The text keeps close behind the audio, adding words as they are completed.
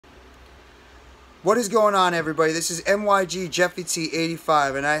What is going on, everybody? This is MYG Jeffy T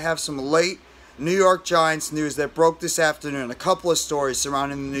 85, and I have some late New York Giants news that broke this afternoon. A couple of stories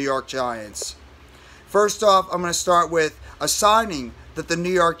surrounding the New York Giants. First off, I'm going to start with a signing that the New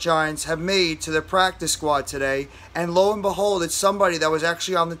York Giants have made to their practice squad today, and lo and behold, it's somebody that was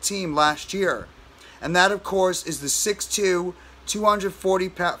actually on the team last year. And that, of course, is the 6'2",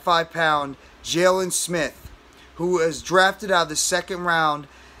 245-pound Jaylon Smith, who was drafted out of the second round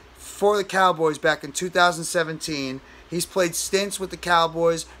for the Cowboys back in 2017. He's played stints with the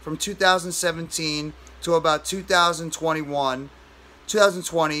Cowboys from 2017 to about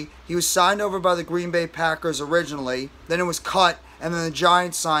 2020. He was signed over by the Green Bay Packers originally. Then it was cut, and then the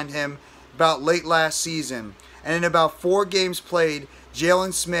Giants signed him about late last season. And in about 4 games played,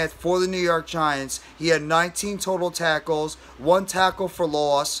 Jaylon Smith for the New York Giants, he had 19 total tackles, 1 tackle for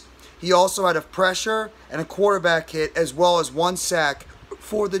loss. He also had a pressure and a quarterback hit, as well as 1 sack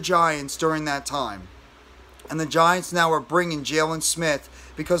for the Giants during that time. And the Giants now are bringing Jaylon Smith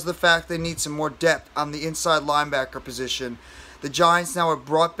because of the fact they need some more depth on the inside linebacker position. The Giants now have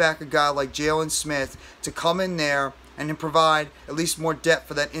brought back a guy like Jaylon Smith to come in there and provide at least more depth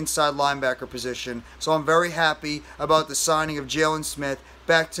for that inside linebacker position. So I'm very happy about the signing of Jaylon Smith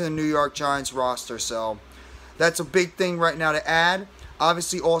back to the New York Giants roster. So that's a big thing right now to add.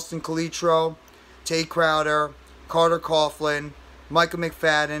 Obviously, Austin Calitro, Tay Crowder, Carter Coughlin, Micah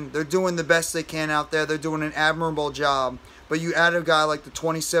McFadden, they're doing the best they can out there. They're doing an admirable job. But you add a guy like the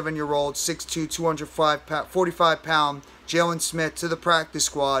 27-year-old, 6'2", 245-pound Jaylon Smith to the practice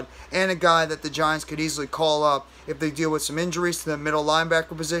squad, and a guy that the Giants could easily call up if they deal with some injuries to the middle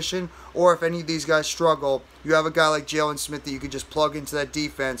linebacker position, or if any of these guys struggle, you have a guy like Jaylon Smith that you could just plug into that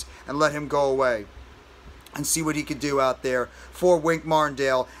defense and let him go away and see what he could do out there for Wink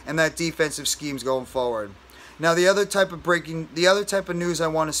Martindale and that defensive schemes going forward. Now, the other type of news I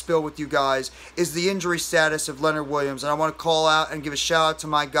want to spill with you guys is the injury status of Leonard Williams. And I want to call out and give a shout out to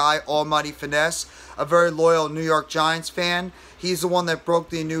my guy, Almighty Finesse, a very loyal New York Giants fan. He's the one that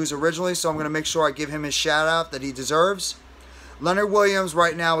broke the news originally, so I'm going to make sure I give him his shout out that he deserves. Leonard Williams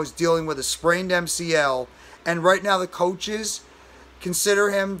right now is dealing with a sprained MCL, and right now the coaches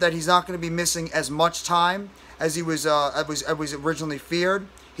consider him that he's not going to be missing as much time as he was originally feared.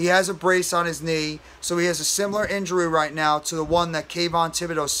 He has a brace on his knee, so he has a similar injury right now to the one that Kayvon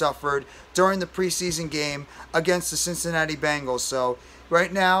Thibodeau suffered during the preseason game against the Cincinnati Bengals. So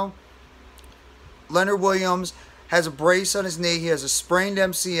right now, Leonard Williams has a brace on his knee. He has a sprained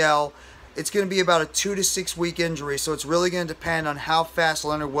MCL. It's going to be about a 2 to 6 week injury, so it's really going to depend on how fast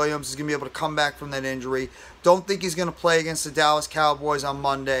Leonard Williams is going to be able to come back from that injury. Don't think he's going to play against the Dallas Cowboys on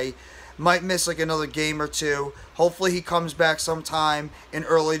Monday. Might miss like another game or 2. Hopefully he comes back sometime in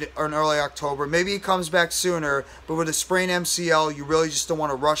early October. Maybe he comes back sooner, but with a sprained MCL, you really just don't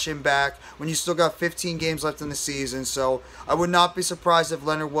want to rush him back when you still got 15 games left in the season. So I would not be surprised if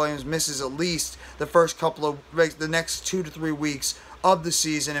Leonard Williams misses at least the next 2 to 3 weeks of the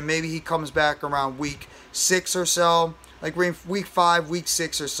season, and maybe he comes back around week 6 or so, like week 5, week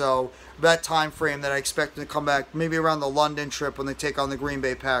 6 or so, that time frame that I expect him to come back, maybe around the London trip when they take on the Green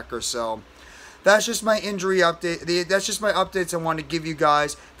Bay Packers. So that's just my injury update. That's just my updates I want to give you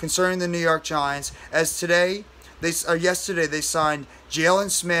guys concerning the New York Giants. As yesterday they signed Jaylon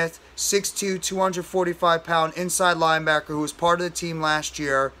Smith, 6'2", 245-pound inside linebacker who was part of the team last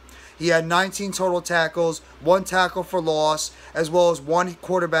year. He had 19 total tackles, 1 tackle for loss, as well as 1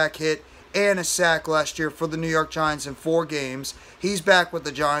 quarterback hit and a sack last year for the New York Giants in 4 games. He's back with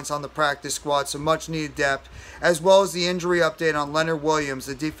the Giants on the practice squad, so much needed depth, as well as the injury update on Leonard Williams,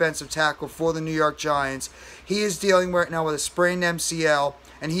 the defensive tackle for the New York Giants. He is dealing right now with a sprained MCL,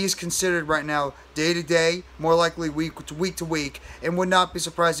 and he is considered right now day to day, more likely week to week, and would not be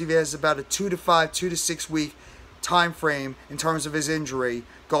surprised if he has about a 2 to 6 week time frame in terms of his injury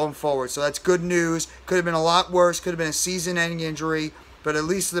going forward. So that's good news. Could have been a lot worse. Could have been a season-ending injury. But at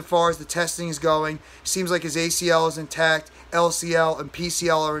least as far as the testing is going, seems like his ACL is intact, LCL and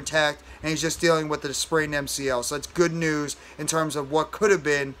PCL are intact, and he's just dealing with the sprained MCL. So that's good news in terms of what could have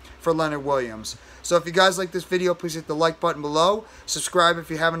been for Leonard Williams. So if you guys like this video, please hit the like button below. Subscribe if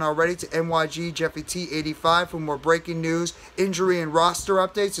you haven't already to MYG Jeffy T 85 for more breaking news, injury, and roster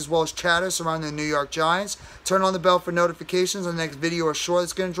updates, as well as chatter surrounding the New York Giants. Turn on the bell for notifications on the next video or short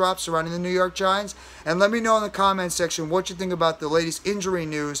that's going to drop surrounding the New York Giants. And let me know in the comment section what you think about the latest injury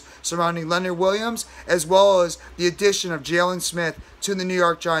news surrounding Leonard Williams, as well as the addition of Jaylon Smith to the New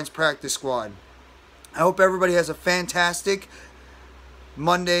York Giants practice squad. I hope everybody has a fantastic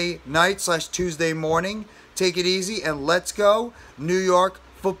Monday night / Tuesday morning. Take it easy and let's go New York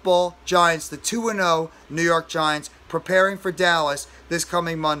Football Giants. The 2-0 New York Giants preparing for Dallas this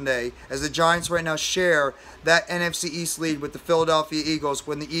coming Monday, as the Giants right now share that NFC East lead with the Philadelphia Eagles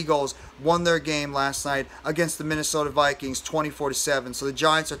when the Eagles won their game last night against the Minnesota Vikings 24-7. So the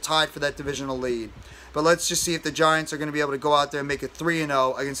Giants are tied for that divisional lead. But let's just see if the Giants are going to be able to go out there and make it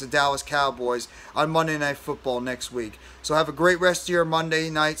 3-0 against the Dallas Cowboys on Monday Night Football next week. So have a great rest of your Monday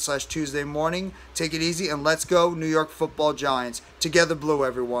night/Tuesday morning. Take it easy, and let's go New York Football Giants. Together Blue,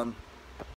 everyone.